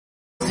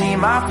see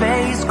my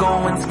face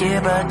going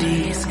skibbity,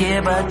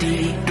 skibbity,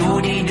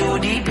 doody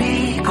doody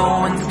pee,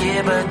 going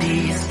skibbity,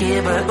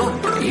 skibbity.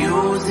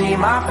 You see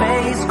my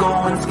face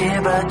going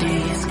skibbity,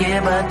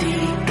 skibbity,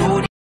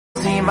 doody.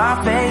 See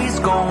my face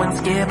going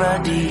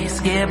skibbity,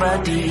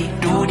 skibbity,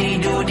 doody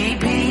doody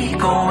pee,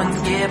 going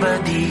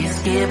skibbity,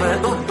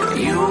 skibbity.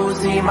 You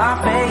see my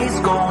face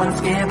going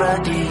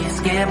skibbity,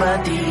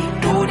 skibbity,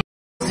 doody.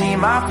 See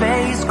my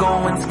face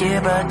going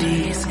skibbity,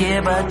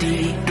 skibbity,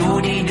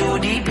 doody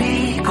doody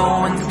pee,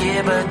 going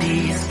skibbity,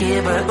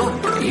 skibbity.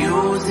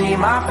 You see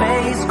my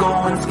face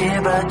going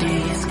skibbity,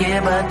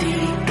 skibbity,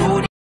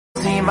 doody.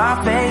 See my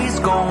face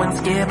going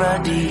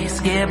skibbity,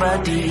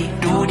 skibbity,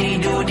 doody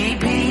doody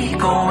pee,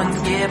 going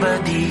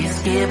skibbity,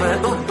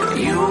 skibbity.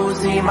 You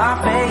see my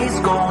face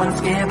going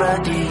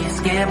skibbity,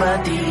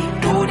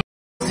 skibbity, doody.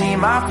 See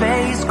my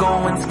face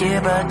going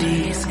skibbity,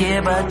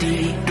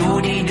 skibbity,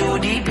 doody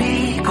doody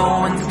pee,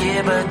 going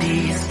skibbity,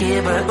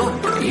 skibbity.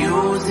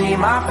 You see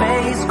my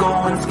face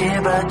going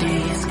skibbity,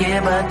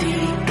 skibbity,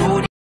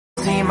 doody.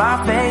 See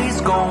my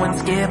face going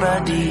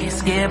skibbity,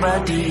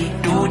 skibbity,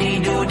 doody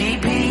doody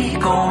pee,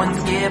 going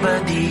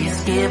skibbity,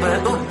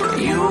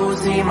 skibbity. You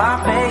see my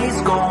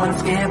face going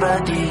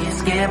skibbity,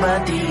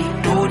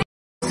 skibbity, doody.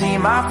 See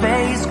my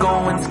face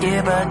going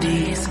skibbity,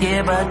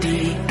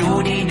 skibbity,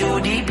 doody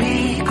doody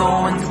pee,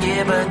 going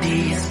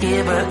skibbity,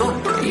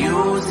 skibbity.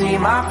 You see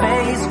my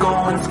face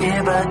going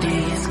skibbity,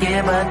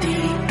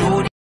 skibbity,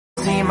 doody.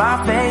 See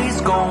my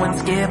face going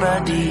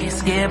skibbity,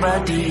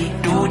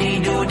 skibbity, doody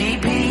doody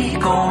pee,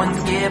 going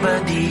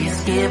skibbity,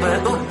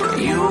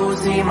 skibbity. You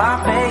see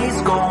my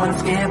face going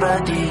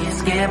skibbity,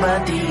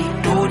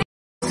 skibbity, doody.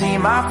 See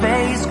my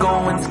face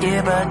going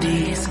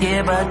skibbity,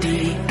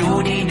 skibbity,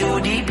 doody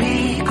doody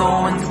pee,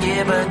 going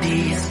skibbity,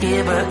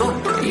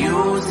 skibbity.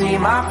 You see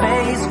my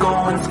face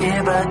going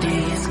skibbity,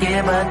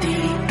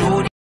 skibbity,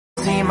 doody.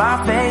 See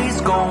my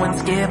face going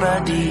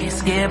skibbity,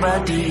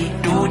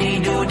 skibbity, doody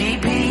doody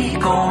pee,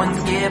 going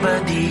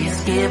skibbity,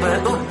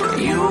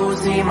 skibbity. You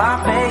see my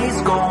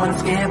face going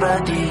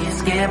skibbity,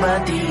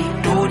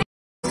 skibbity, doody.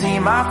 See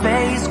my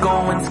face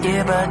going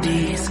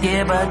skibbity,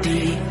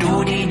 skibbity,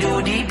 doody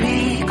doody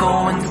pee,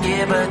 going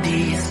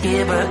skibbity,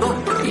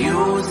 skibbity.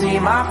 You see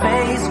my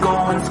face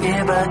going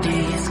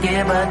skibbity,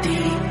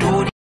 skibbity,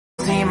 doody.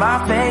 See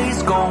my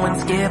face going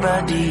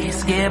skibbity,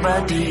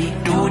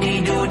 skibbity,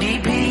 doody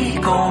doody pee,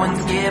 going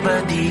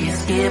skibbity,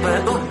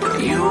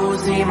 skibbity. You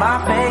see my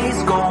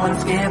face going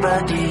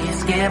skibbity,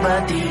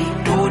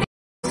 skibbity, doody.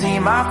 See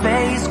my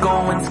face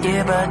going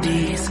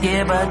skibbity,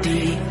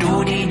 skibbity,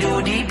 doody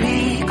doody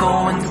pee,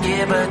 going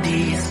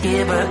skibbity,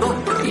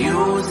 skibbity.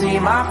 You see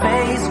my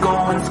face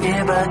going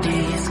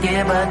skibbity,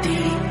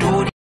 skibbity,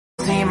 doody.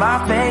 See my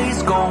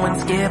face going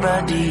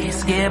skibbity,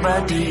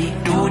 skibbity,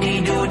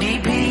 doody doody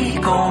pee,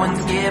 going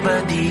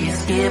skibbity,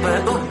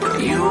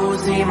 skibbity. You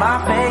see my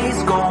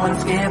face going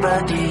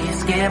skibbity,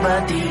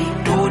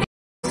 skibbity, doody.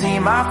 See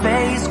my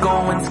face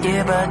going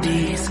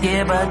skibbity,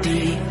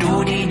 skibbity,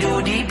 doody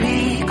doody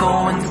pee,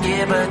 going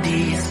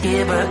skibbity,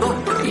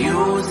 skibbity.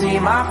 You see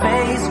my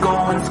face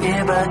going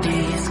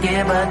skibbity,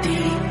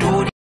 skibbity,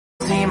 doody.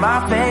 See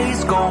my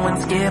face going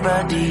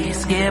skibbity,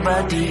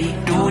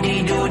 skibbity,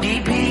 doody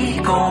doody pee,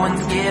 going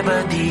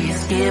skibbity,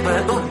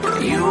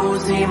 skibbity. You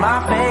see my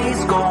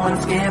face going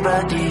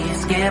skibbity,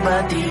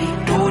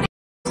 skibbity, doody.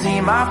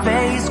 See my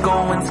face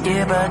going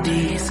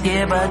skibbity,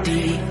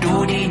 skibbity,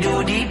 doody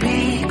doody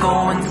pee,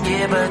 going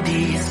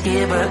skibbity,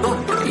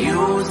 skibbity.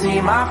 You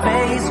see my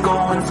face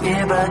going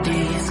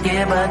skibbity,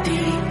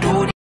 skibbity,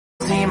 doody.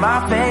 See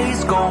my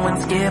face going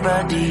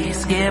skibbity,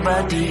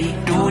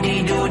 skibbity,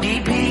 doody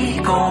doody pee,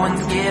 going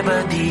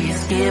skibbity,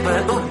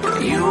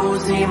 skibbity. You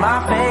see my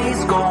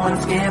face going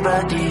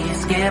skibbity,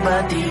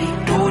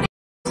 skibbity, doody.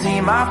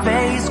 See my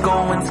face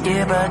going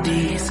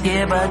skibbity,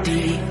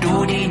 skibbity,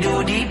 doody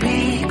doody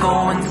pee,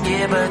 going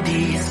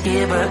skibbity,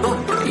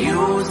 skibbity.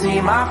 You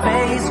see my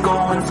face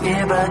going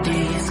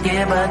skibbity,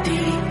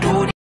 skibbity,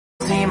 doody.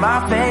 See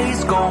my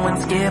face going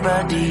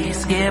skibbity,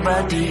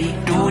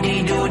 skibbity,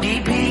 doody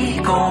doody pee,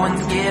 going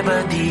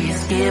skibbity,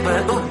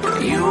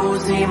 skibbity. You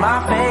see my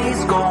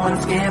face going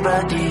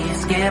skibbity,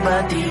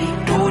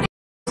 skibbity, doody.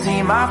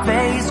 See my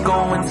face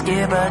going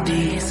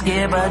skibbity,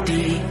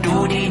 skibbity,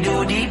 doody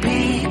doody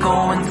pee,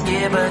 going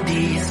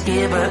skibbity,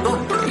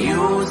 skibbity.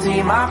 You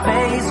see my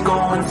face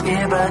going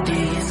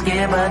skibbity,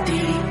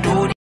 skibbity,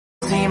 doody.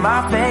 See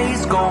my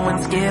face going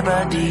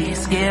skibbity,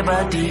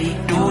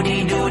 skibbity,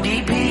 doody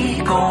doody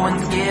pee, going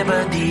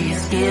skibbity,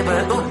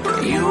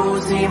 skibbity.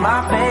 You see my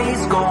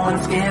face going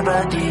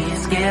skibbity,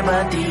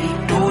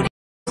 skibbity, doody.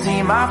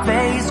 See my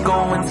face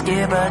going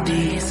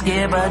skibbity,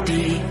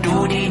 skibbity,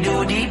 doody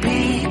doody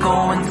pee,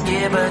 going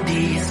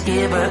skibbity,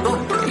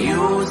 skibbity.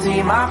 You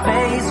see my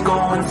face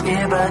going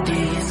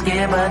skibbity,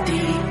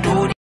 skibbity,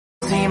 doody.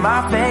 See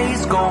my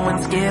face going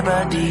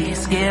skibbity,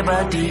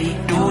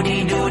 skibbity,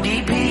 doody doody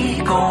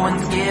pee, going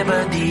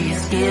skibbity,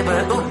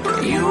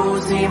 skibbity.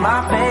 You see my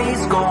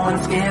face going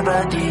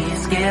skibbity,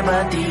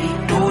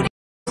 skibbity, doody.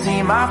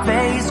 See my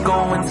face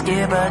going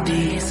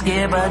skibbity,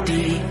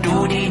 skibbity,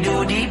 doody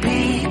doody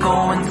pee,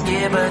 going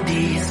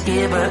skibbity,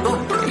 skibba.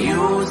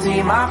 You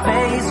see my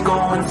face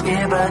going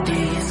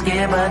skibbity,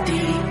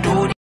 skibbity,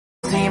 doody.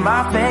 See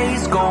my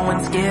face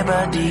going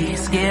skibbity,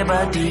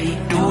 skibbity,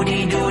 doody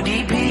doody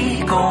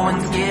pee, going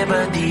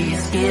skibbity,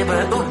 skibba.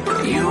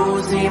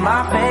 You see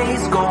my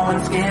face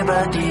going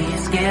skibbity,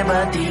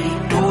 skibbity,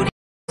 doody.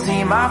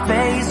 See my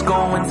face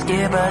going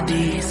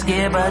skibbity,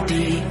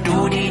 skibbity,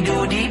 doody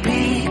doody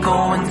pee,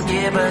 going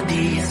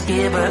skibbity,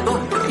 skibba.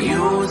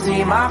 You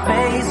see my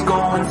face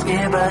going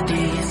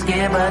skibbity,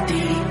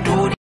 skibbity,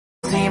 doody.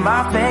 See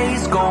my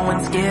face going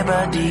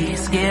skibbity,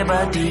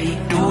 skibbity,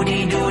 doody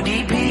doody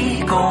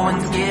pee, going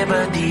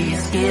skibbity,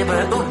 skibba.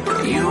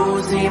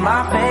 You see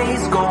my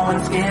face going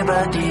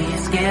skibbity,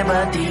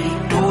 skibbity,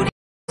 doody.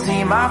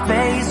 See my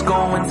face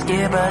going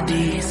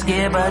skibbity,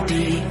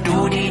 skibbity,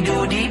 doody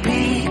doody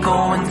pee,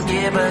 going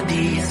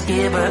skibbity,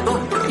 skibba.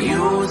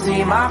 You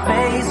see my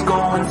face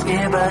going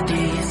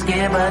skibbity,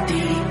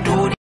 skibbity,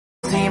 doody.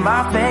 See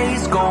my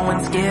face going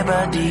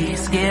skibbity,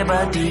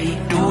 skibbity,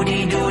 doody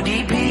doody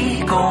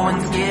pee, going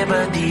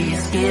skibbity,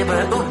 skibba.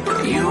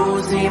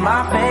 You see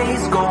my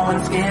face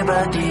going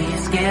skibbity,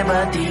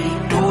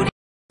 skibbity, doody.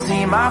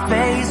 See my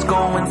face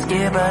going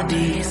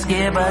skibbity,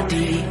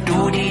 skibbity,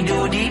 doody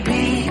doody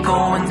pee,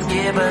 going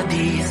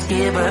skibbity,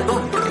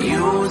 skibba.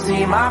 You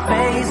see my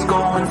face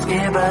going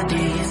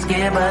skibbity,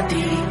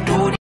 skibbity,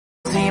 doody.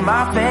 See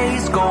my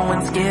face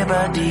going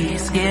skibbity,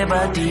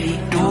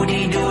 skibbity,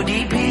 doody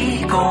doody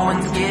pee,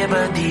 going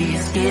skibbity,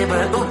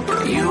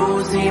 skibba.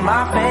 You see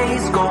my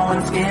face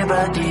going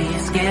skibbity,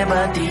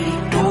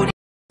 skibbity, doody.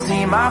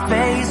 See my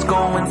face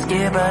going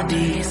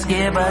skibbity,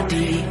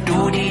 skibbity,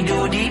 doody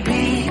doody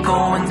pee,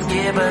 going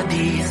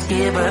skibbity,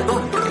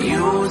 skibba.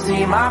 You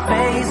see my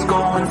face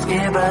going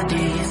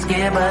skibbity,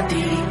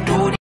 skibbity,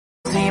 doody.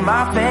 See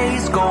my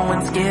face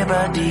going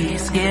skibbity,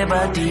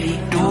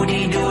 skibbity,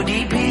 doody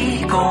doody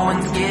pee,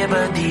 going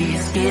skibbity,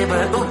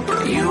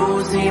 skibba.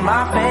 You see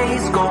my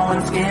face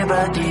going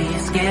skibbity,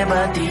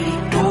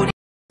 skibbity, doody.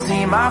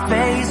 See my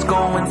face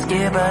going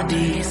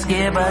skibbity,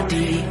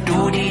 skibbity,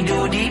 doody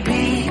doody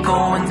pee,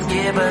 going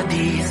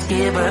skibbity,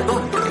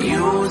 skibba.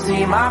 You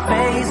see my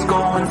face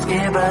going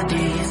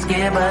skibbity,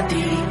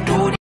 skibbity,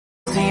 doody.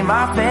 See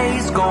my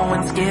face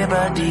going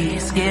skibbity,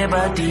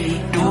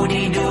 skibbity,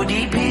 doody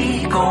doody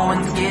pee,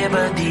 going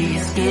skibbity,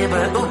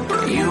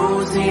 skibba.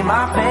 You see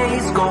my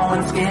face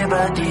going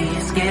skibbity,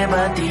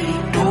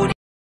 skibbity, doody.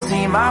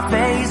 See my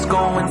face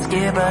going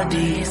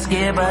skibbity,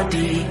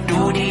 skibbity,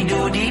 doody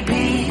doody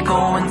pee,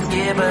 going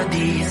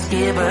skibbity,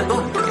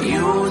 skibba.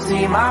 You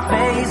see my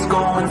face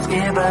going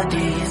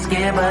skibbity,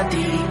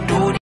 skibbity,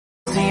 doody.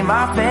 See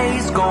my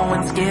face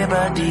going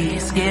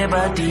skibbity,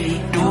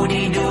 skibbity,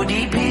 doody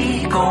doody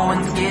pee,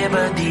 going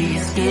skibbity,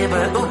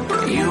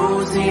 skibba.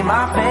 You see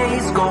my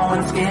face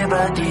going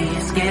skibbity,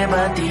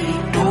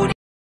 skibbity, doody.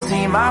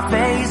 See my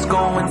face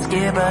going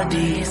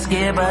skibbity,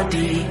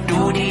 skibbity,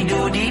 doody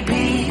doody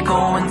pee,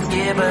 going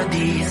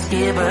skibbity,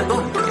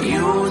 skibba.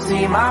 You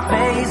see my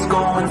face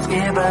going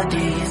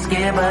skibbity,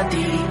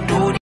 skibbity,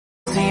 doody.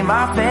 See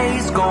my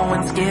face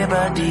going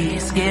skibbity,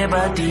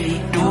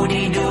 skibbity,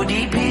 doody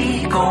doody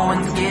pee,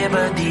 going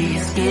skibbity,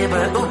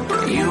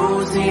 skibba.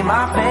 You see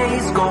my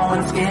face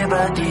going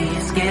skibbity,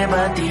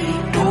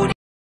 skibbity, doody.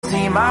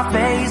 See my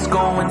face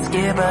going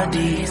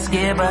skibbity,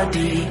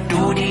 skibbity,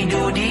 doody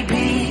doody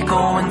pee,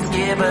 going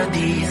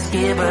skibbity,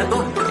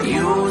 skibba.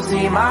 You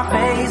see my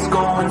face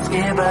going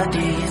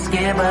skibbity,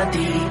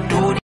 skibbity,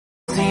 doody.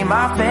 See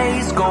my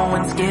face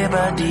going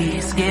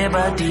skibbity,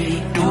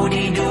 skibbity,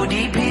 doody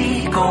doody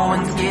pee,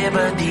 going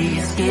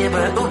skibbity,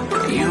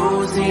 skibba.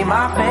 You see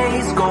my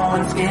face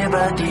going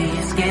skibbity,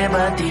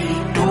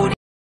 skibbity, doody.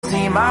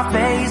 See my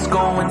face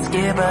going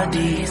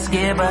skibbity,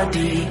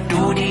 skibbity,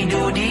 doody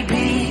doody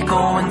pee,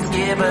 going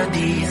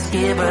skibbity,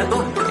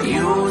 skibba.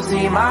 You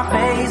see my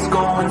face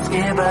going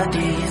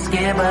skibbity,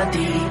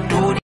 skibbity,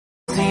 doody.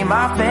 See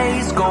my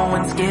face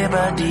going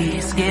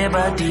skibbity,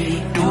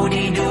 skibbity,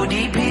 doody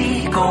doody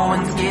pee,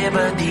 going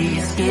skibbity,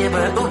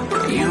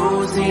 skibba.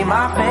 You see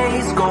my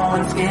face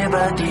going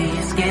skibbity,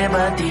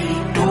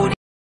 skibbity, doody.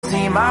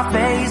 See my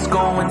face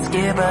going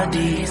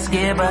skibbity,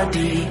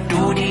 skibbity,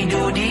 doody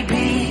doody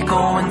pee,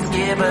 going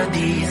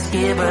skibbity,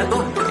 skibba.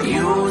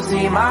 You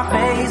see my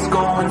face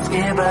going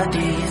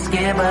skibbity,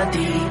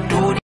 skibbity,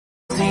 doody.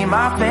 See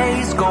my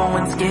face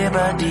going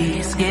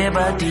skibbity,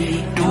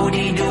 skibbity,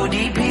 doody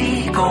doody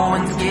pee,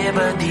 going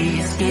skibbity,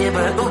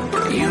 skibba.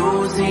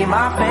 You see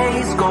my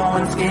face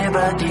going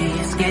skibbity,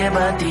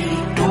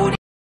 skibbity, doody.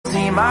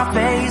 See my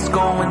face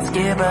going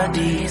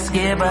skibbity,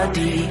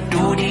 skibbity,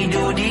 doody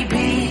doody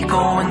pee,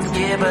 going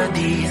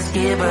skibbity,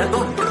 skibba.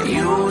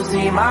 You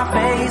see my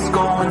face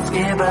going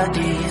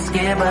skibbity,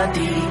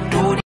 skibbity,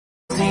 doody.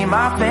 See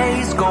my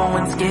face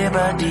going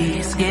skibbity,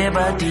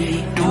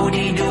 skibbity,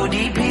 doody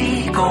doody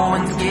pee,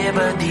 going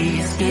skibbity,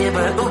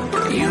 skibba.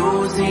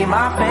 You see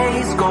my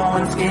face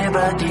going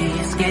skibbity,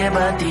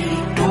 skibbity,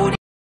 doody.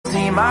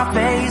 See my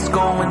face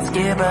going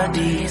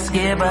skibbity,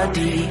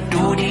 skibbity,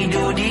 doody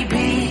doody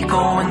pee,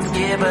 going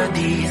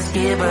skibbity,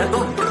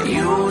 skibba.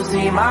 You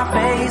see my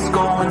face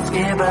going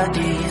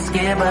skibbity,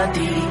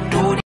 skibbity,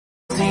 doody.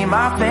 See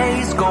my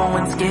face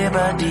going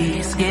skibbity,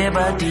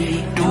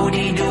 skibbity,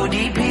 doody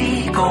doody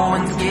pee,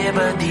 going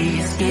skibbity,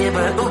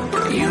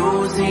 skibba.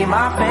 You see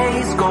my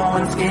face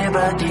going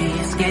skibbity,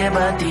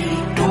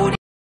 skibbity, doody.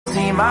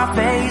 See my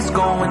face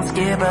going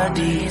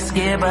skibbity,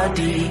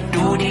 skibbity,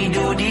 doody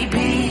doody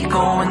pee,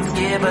 going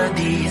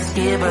skibbity,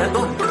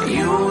 skibba.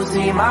 You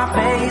see my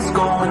face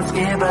going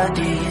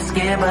skibbity,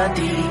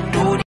 skibbity,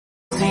 doody.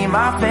 See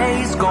my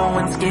face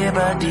going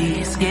skibbity,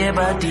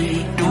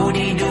 skibbity,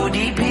 doody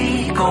doody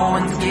pee,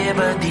 going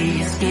skibbity,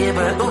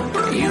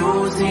 skibba.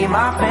 You see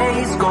my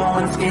face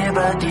going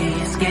skibbity,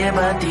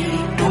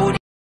 skibbity, doody.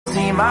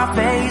 See my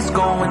face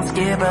going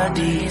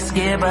skibbity,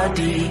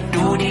 skibbity,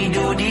 doody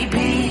doody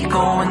pee,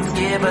 going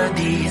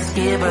skibbity,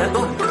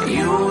 skibba.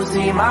 You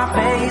see my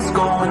face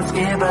going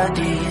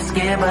skibbity,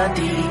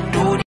 skibbity,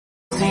 doody.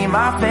 See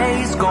my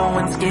face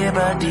going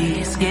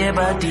skibbity,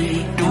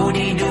 skibbity,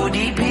 doody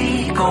doody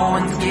pee,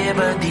 going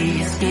skibbity,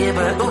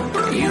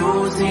 skibba.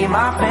 You see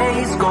my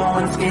face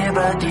going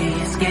skibbity,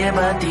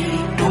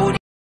 skibbity, doody.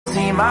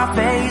 See my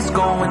face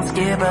going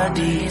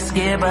skibbity,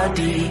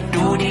 skibbity,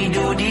 doody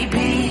doody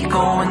pee,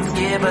 going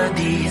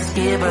skibbity,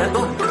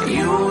 skibba.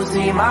 You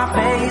see my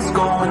face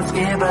going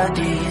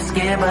skibbity,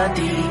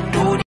 skibbity,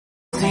 doody.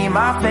 See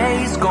my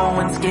face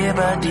going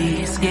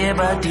skibbity,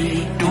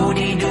 skibbity,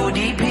 doody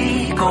doody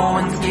pee,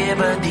 going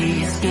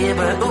skibbity,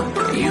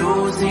 skibba.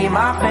 You see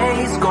my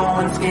face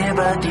going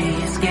skibbity,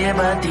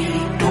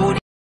 skibbity, doody.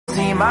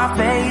 See my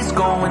face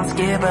going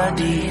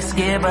skibbity,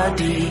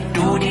 skibbity,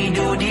 doody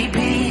doody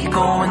pee,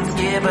 going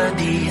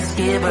skibbity,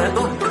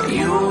 skibba.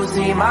 You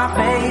see my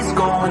face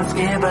going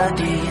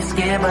skibbity,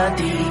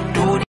 skibbity,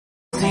 doody.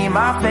 See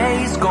my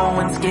face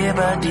going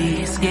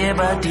skibbity,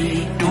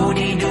 skibbity,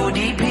 doody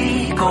doody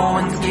pee,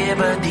 going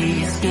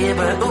skibbity,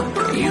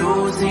 skibba.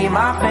 You see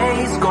my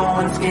face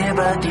going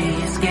skibbity,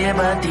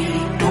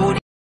 skibbity, doody.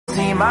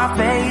 See my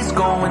face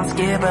going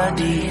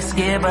skibbity,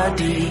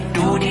 skibbity,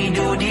 doody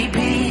doody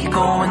pee,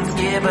 going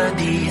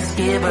skibbity,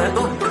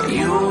 skibba.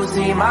 You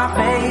see my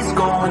face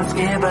going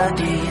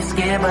skibbity,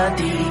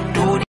 skibbity,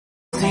 doody.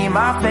 See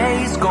my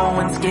face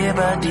going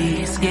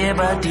skibbity,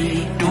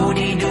 skibbity,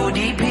 doody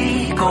doody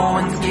pee,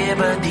 going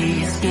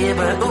skibbity,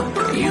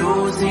 skibba.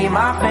 You see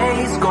my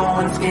face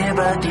going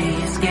skibbity,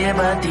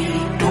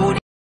 skibbity, doody.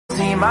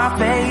 See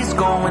my face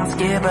going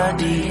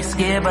skibbity,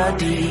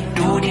 skibbity,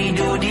 doody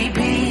doody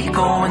pee,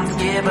 going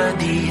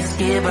skibbity,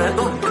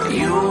 skibba.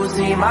 You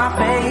see my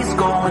face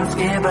going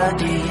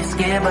skibbity,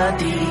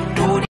 skibbity,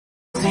 doody.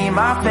 See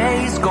my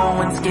face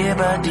going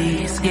skibbity,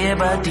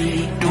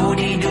 skibbity,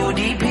 doody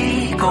doody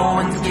pee,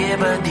 going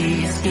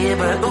skibbity,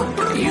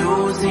 skibba.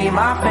 You see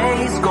my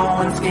face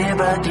going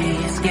skibbity,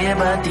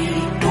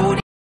 skibbity,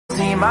 doody.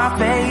 See my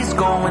face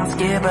going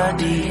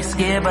skibbity,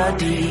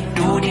 skibbity,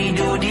 doody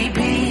doody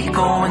pee,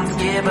 going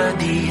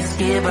skibbity,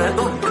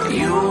 skibba.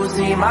 You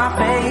see my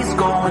face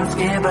going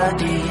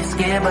skibbity,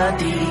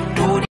 skibbity,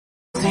 doody.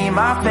 See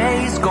my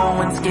face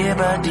going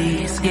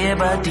skibbity,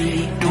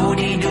 skibbity,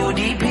 doody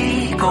doody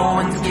pee,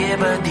 going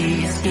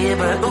skibbity,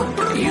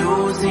 skibba.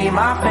 You see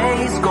my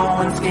face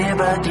going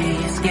skibbity,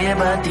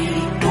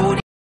 skibbity,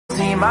 doody.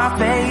 See my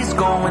face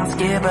going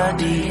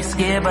skibbity,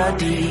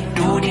 skibbity,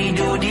 doody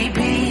doody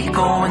pee,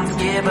 going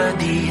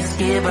skibbity,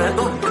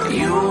 skibba.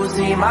 You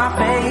see my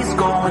face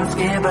going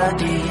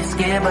skibbity,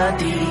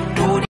 skibbity,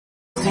 doody.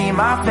 See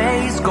my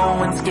face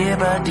going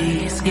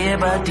skibbity,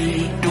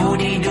 skibbity,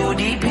 doody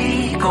doody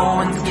pee,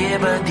 going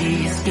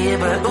skibbity,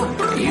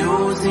 skibba.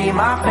 You see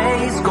my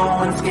face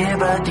going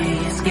skibbity,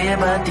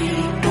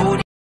 skibbity,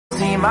 doody.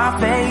 See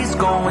my face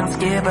going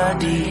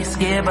skibbity,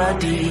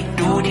 skibbity,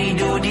 doody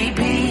doody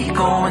pee,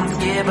 going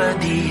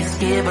skibbity,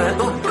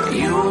 skibba.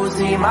 You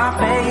see my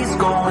face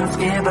going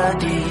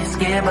skibbity,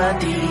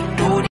 skibbity,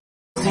 doody.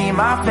 See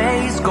my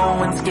face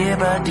going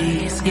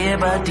skibbity,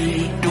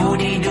 skibbity,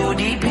 doody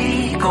doody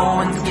pee,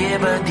 going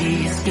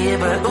skibbity,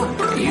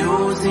 skibba.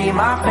 You see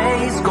my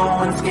face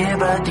going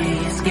skibbity,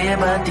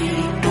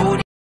 skibbity,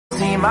 doody.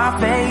 See my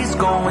face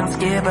going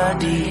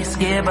skibbity,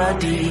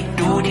 skibbity,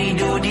 doody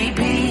doody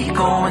pee,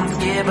 going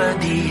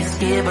skibbity,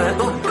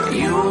 skibba.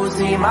 You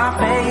see my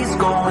face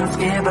going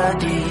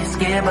skibbity,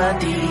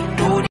 skibbity,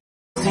 doody.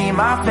 See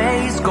my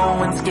face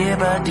going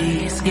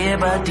skibbity,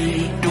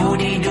 skibbity,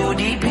 doody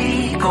doody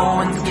pee,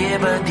 going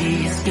skibbity,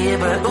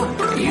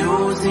 skibba.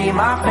 You see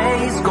my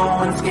face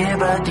going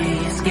skibbity,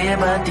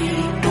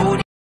 skibbity,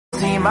 doody.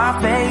 See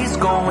my face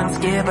going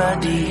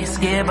skibbity,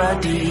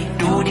 skibbity,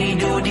 doody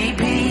doody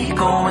pee,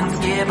 going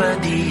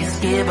skibbity,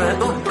 skibba.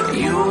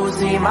 You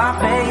see my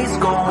face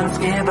going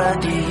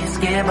skibbity,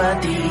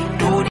 skibbity,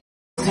 doody.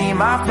 See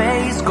my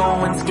face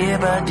going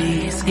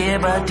skibbity,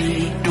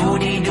 skibbity,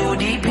 doody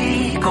doody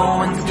pee,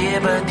 going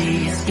skibbity,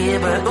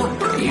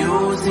 skibba.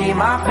 You see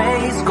my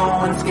face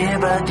going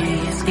skibbity,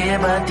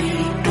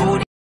 skibbity,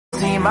 doody.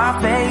 See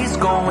my face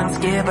going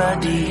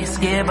skibbity,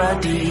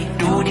 skibbity,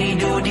 doody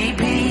doody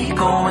pee,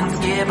 going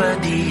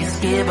skibbity,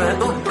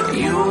 skibba.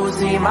 You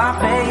see my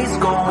face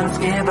going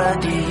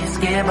skibbity,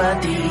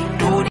 skibbity,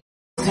 doody.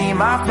 See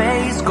my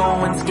face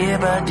going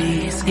skibbity,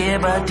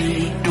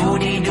 skibbity,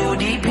 doody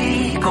doody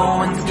pee,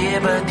 going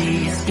skibbity,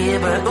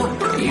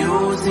 skibba.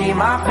 You see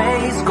my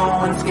face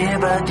going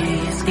skibbity,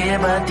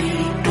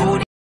 skibbity,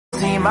 doody.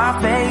 See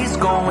my face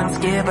going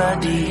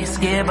skibbity,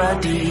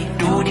 skibbity,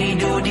 doody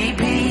doody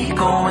pee,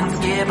 going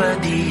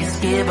skibbity,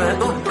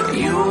 skibba.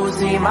 You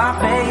see my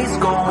face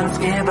going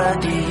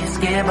skibbity,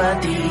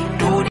 skibbity,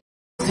 doody.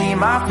 See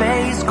my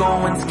face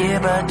going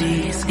skibbity,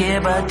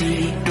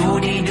 skibbity,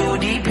 doody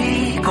doody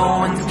pee,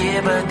 going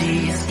skibbity,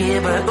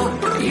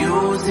 skibba.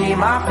 You see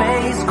my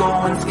face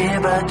going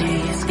skibbity,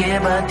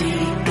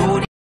 skibbity,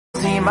 doody.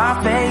 See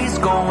my face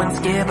going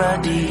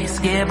skibbity,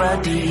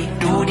 skibbity,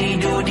 doody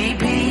doody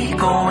pee,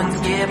 going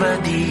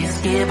skibbity,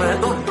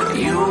 skibba.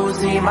 You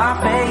see my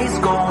face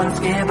going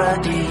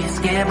skibbity,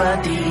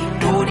 skibbity,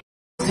 doody.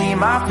 See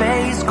my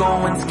face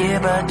going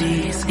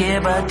skibbity,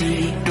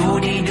 skibbity,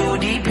 doody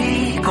doody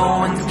pee,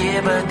 going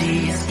skibbity,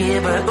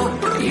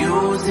 skibba.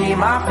 You see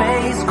my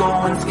face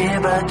going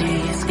skibbity,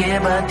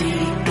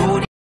 skibbity,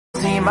 doody.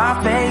 See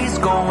my face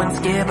going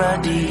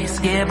skibbity,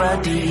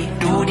 skibbity,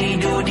 doody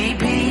doody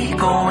pee,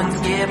 going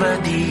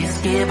skibbity,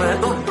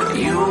 skibba.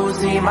 You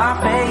see my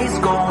face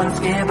going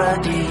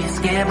skibbity,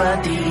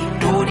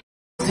 skibbity, doody.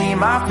 See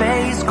my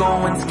face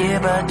going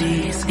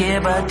skibbity,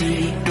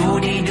 skibbity,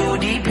 doody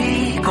doody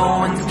pee,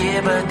 going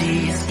skibbity,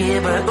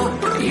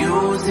 skibba.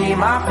 You see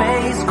my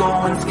face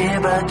going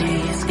skibbity,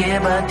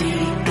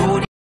 skibbity,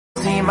 doody.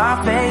 See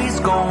my face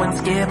going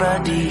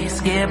skibbity,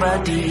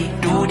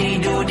 skibbity, doody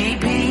doody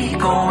pee,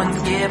 going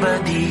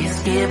skibbity,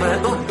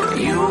 skibba.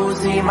 You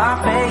see my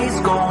face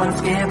going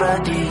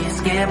skibbity,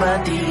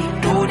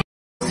 skibbity, doody.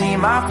 See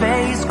my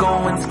face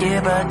going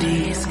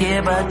skibbity,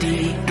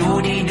 skibbity,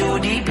 doody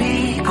doody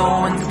pee,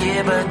 going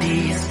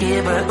skibbity,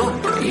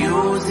 skibba.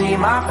 You see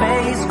my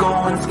face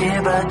going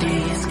skibbity,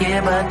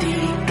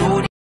 skibbity,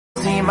 doody.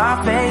 See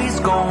my face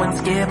going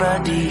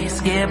skibbity,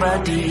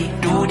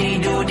 skibbity, doody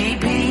doody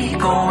pee,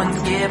 going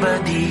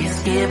skibbity,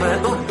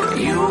 skibba.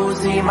 You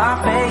see my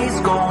face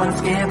going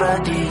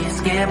skibbity,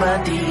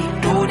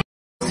 skibbity, doody.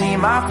 See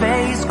my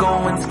face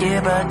going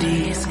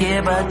skibbity,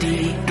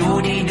 skibbity,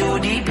 doody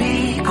doody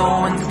pee,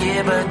 going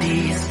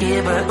skibbity,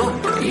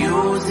 skibba.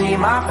 You see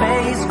my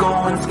face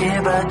going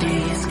skibbity,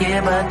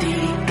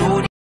 skibbity,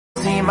 doody.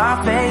 See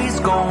my face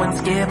going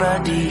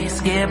skibbity,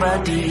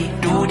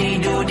 skibbity, doody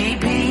doody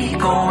pee,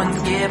 going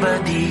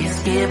skibbity,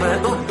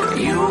 skibba.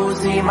 You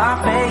see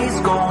my face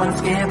going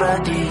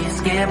skibbity,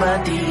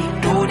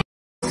 skibbity, doody.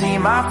 See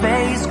my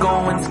face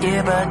going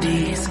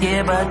skibbity,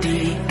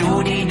 skibbity,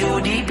 doody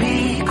doody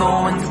pee,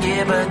 going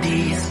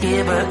skibbity,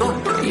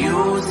 skibba.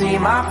 You see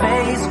my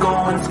face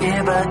going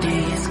skibbity,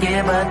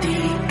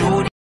 skibbity,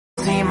 doody.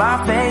 See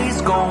my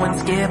face going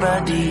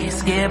skibbity,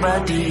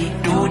 skibbity,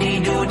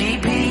 doody doody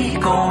pee,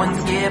 going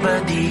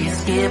skibbity,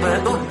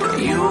 skibba.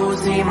 You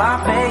see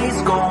my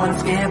face going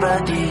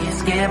skibbity,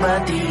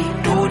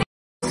 skibbity, doody.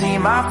 See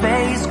my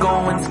face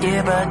going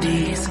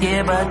skibbity,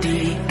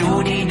 skibbity,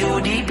 doody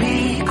doody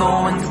pee,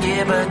 going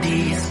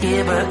skibbity,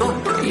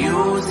 skibba.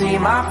 You see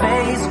my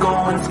face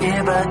going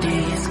skibbity,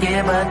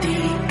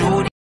 skibbity,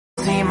 doody.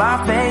 See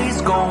my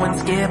face going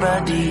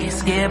skibbity,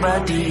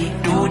 skibbity,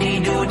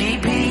 doody doody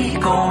pee,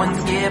 going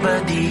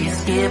skibbity,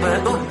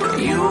 skibba.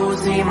 You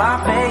see my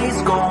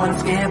face going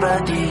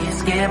skibbity,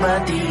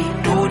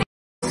 skibbity, doody.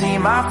 See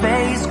my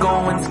face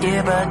going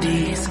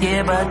skibbity,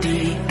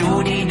 skibbity,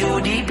 doody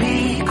doody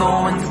pee,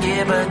 going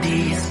skibbity,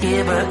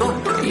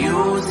 skibba.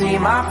 You see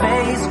my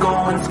face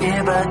going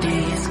skibbity,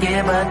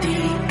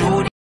 skibbity,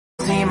 doody.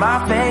 See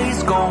my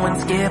face going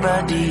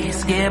skibbity,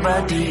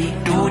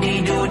 skibbity,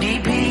 doody doody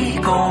pee,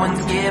 going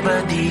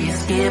skibbity,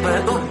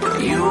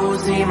 skibba. You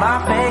see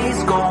my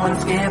face going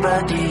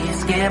skibbity,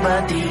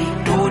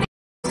 skibbity, doody.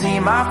 See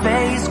my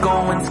face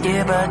going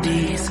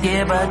skibbity,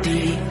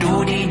 skibbity,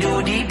 doody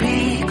doody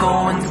pee,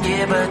 going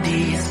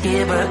skibbity,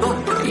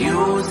 skibba.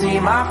 You see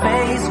my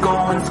face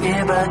going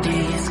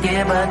skibbity,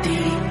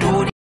 skibbity,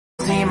 doody.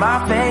 See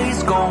my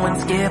face going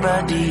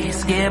skibbity,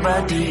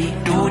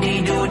 skibbity,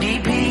 doody doody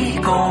pee,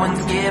 going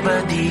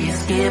skibbity,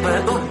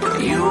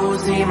 skibba. You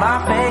see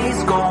my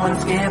face going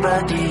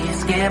skibbity,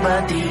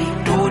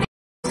 skibbity, doody.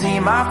 See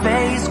my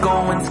face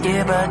going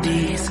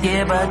skibbity,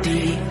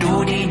 skibbity,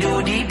 doody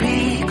doody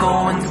pee,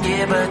 going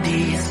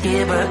skibbity,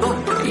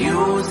 skibba.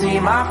 You see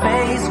my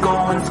face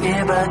going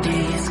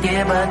skibbity,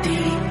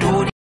 skibbity,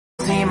 doody.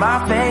 See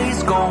my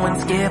face going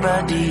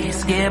skibbity,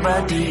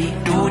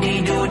 skibbity,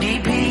 doody doody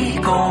pee,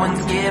 going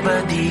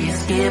skibbity,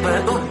 skibba.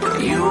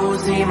 You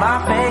see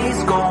my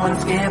face going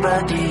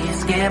skibbity,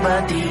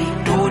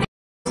 skibbity, doody.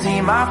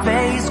 See my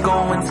face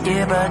going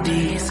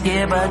skibbity,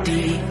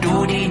 skibbity,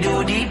 doody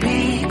doody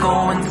pee,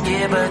 going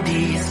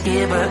skibbity,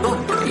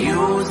 skibba.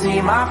 You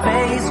see my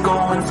face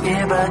going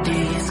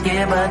skibbity,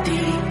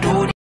 skibbity,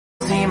 doody.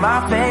 See see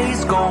my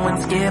face going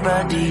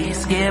skibbity,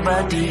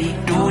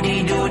 skibbity,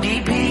 doody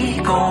doody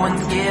pee, going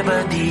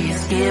skibbity,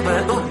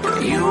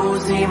 skibba. You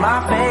see my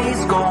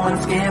face going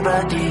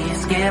skibbity,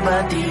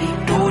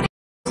 skibbity, doody.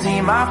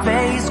 See my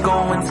face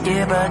going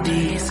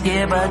skibbity,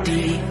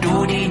 skibbity,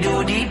 doody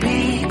doody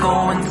pee,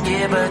 going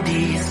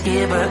skibbity,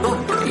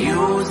 skibba.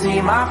 You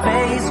see my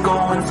face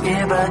going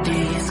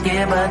skibbity,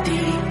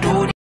 skibbity,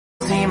 doody.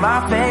 See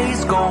my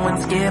face going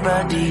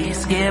skibbity,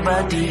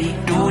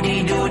 skibbity,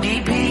 doody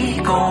doody pee,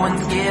 going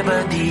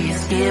skibbity,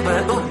 skibba.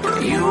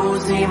 You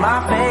see my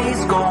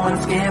face going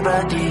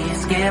skibbity,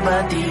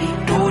 skibbity,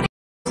 doody.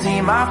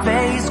 See my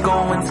face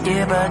going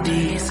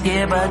skibbity,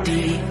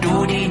 skibbity,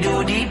 doody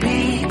doody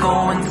pee,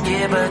 going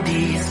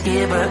skibbity,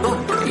 skibba.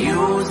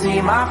 You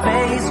see my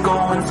face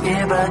going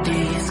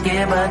skibbity,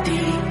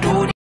 skibbity,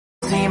 doody.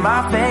 See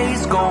my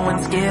face going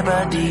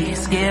skibbity,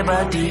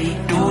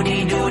 skibbity, doody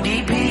doody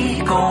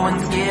pee, going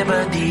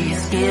skibbity,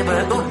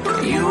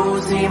 skibba.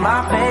 You see my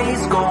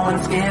face going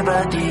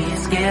skibbity,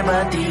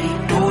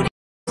 skibbity, doody.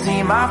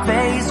 See my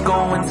face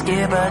going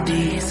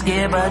skibbity,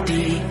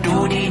 skibbity,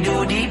 doody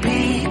doody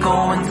pee,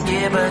 going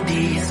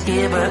skibbity,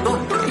 skibba.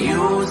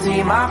 You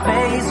see my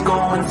face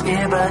going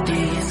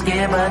skibbity,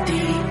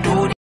 skibbity,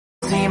 doody.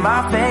 See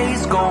my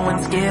face going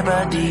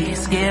skibbity,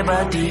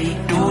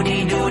 skibbity,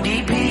 doody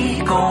doody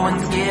pee, going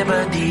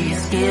skibbity,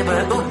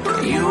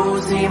 skibba.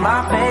 You see my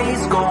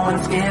face going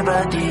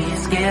skibbity,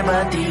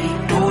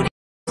 skibbity, doody.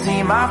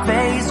 See my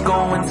face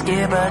going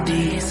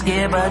skibbity,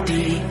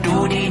 skibbity,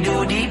 doody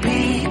doody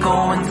pee,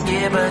 going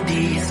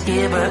skibbity,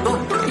 skibba.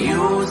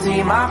 You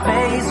see my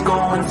face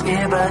going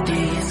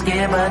skibbity,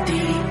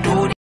 skibbity,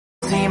 doody.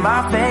 See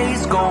my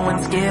face going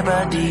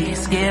skibbity,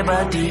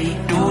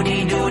 skibbity,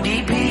 doody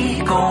doody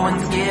pee, going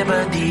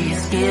skibbity,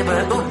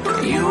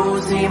 skibba.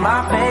 You see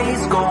my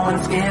face going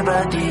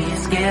skibbity,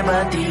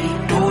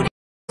 skibbity, doody.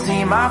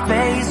 See my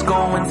face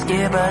going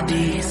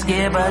skibbity,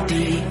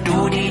 skibbity,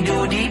 doody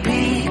doody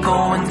pee,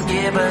 going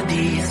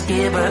skibbity,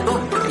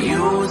 skibba.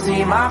 You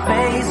see my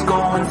face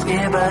going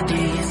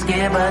skibbity,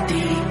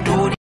 skibbity,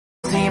 doody.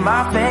 See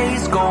my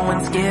face going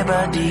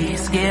skibbity,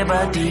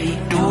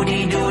 skibbity,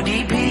 doody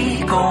doody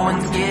pee, going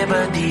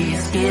skibbity,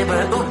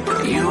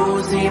 skibba.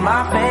 You see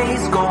my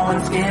face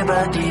going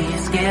skibbity,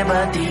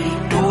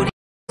 skibbity, doody.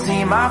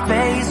 See my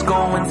face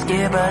going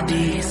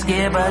skibbity,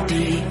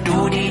 skibbity,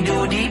 doody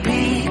doody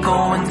pee,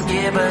 going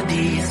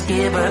skibbity,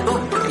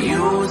 skibba.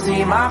 You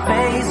see my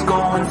face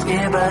going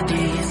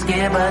skibbity,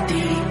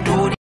 skibbity,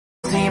 doody.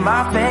 See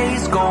my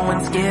face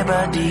going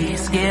skibbity,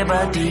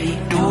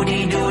 skibbity,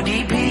 doody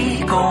doody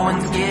pee, going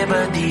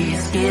skibbity,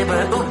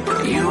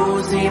 skibba.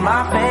 You see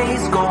my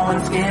face going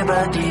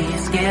skibbity,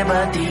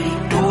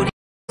 skibbity, doody.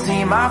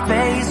 See my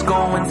face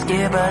going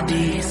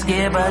skibbity,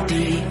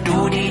 skibbity,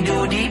 doody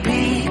doody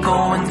pee,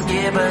 going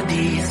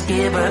skibbity,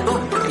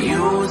 skibba.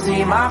 You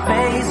see my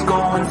face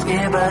going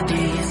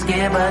skibbity,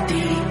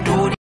 skibbity,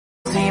 doody.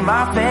 See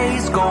my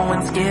face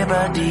going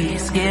skibbity,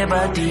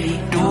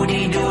 skibbity,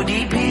 doody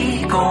doody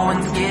pee,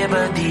 going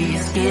skibbity,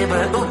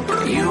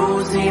 skibba.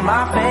 You see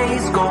my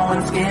face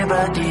going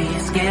skibbity,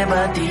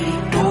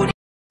 skibbity, doody.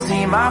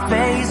 See my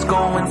face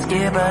going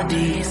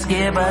skibbity,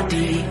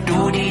 skibbity,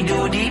 doody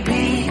doody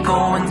pee,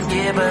 going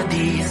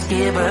skibbity,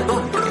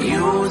 skibba.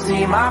 You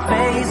see my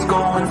face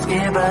going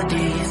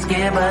skibbity,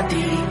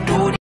 skibbity,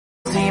 doody.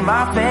 See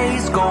my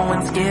face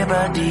going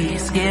skibbity,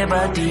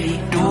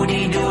 skibbity,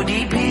 doody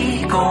doody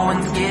pee,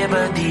 going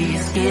skibbity,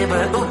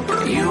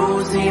 skibba.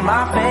 You see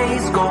my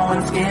face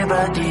going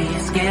skibbity,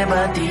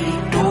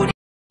 skibbity, doody.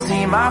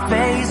 See my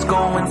face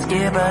going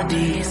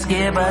skibbity,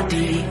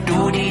 skibbity,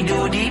 doody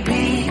doody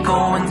pee,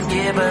 going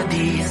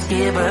skibbity,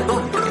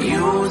 skibba.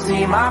 You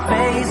see my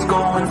face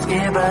going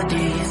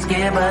skibbity,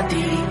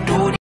 skibbity,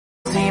 doody.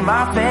 See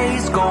my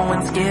face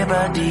going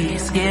skibbity,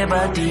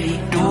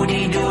 skibbity,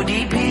 doody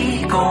doody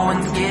pee,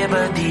 going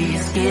skibbity,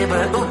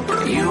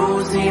 skibba.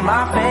 You see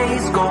my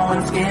face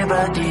going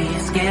skibbity,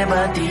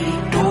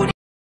 skibbity, doody.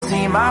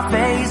 See my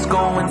face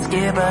going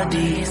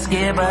skibbity,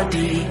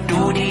 skibbity,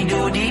 doody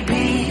doody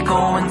pee,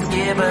 going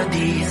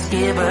skibbity,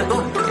 skibba.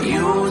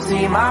 You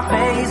see my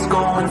face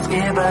going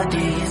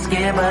skibbity,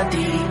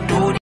 skibbity,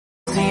 doody.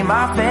 See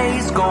my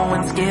face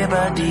going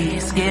skibbity,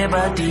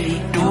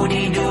 skibbity,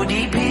 doody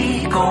doody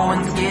pee,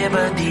 going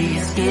skibbity,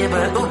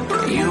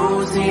 skibba.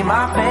 You see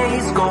my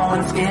face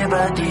going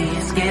skibbity,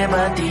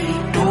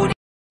 skibbity, doody.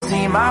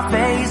 See my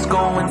face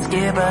going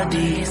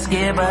skibbity,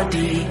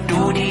 skibbity,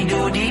 doody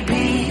doody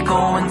pee,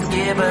 going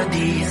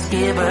skibbity,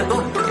 skibba.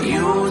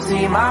 You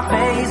see my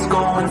face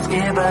going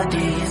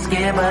skibbity,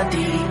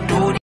 skibbity,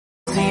 doody.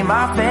 See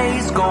my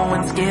face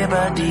going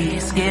skibbity,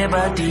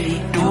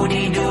 skibbity,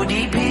 doody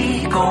doody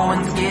pee,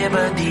 going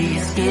skibbity,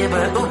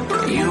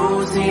 skibba.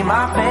 You see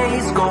my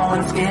face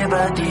going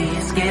skibbity,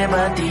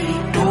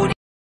 skibbity, doody.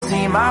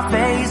 See my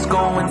face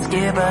going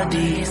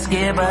skibbity,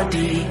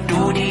 skibbity,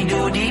 doody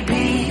doody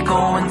pee,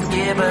 going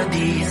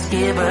skibbity,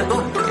 skibba.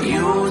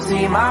 You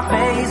see my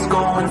face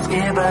going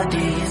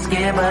skibbity,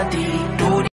 skibbity, doody.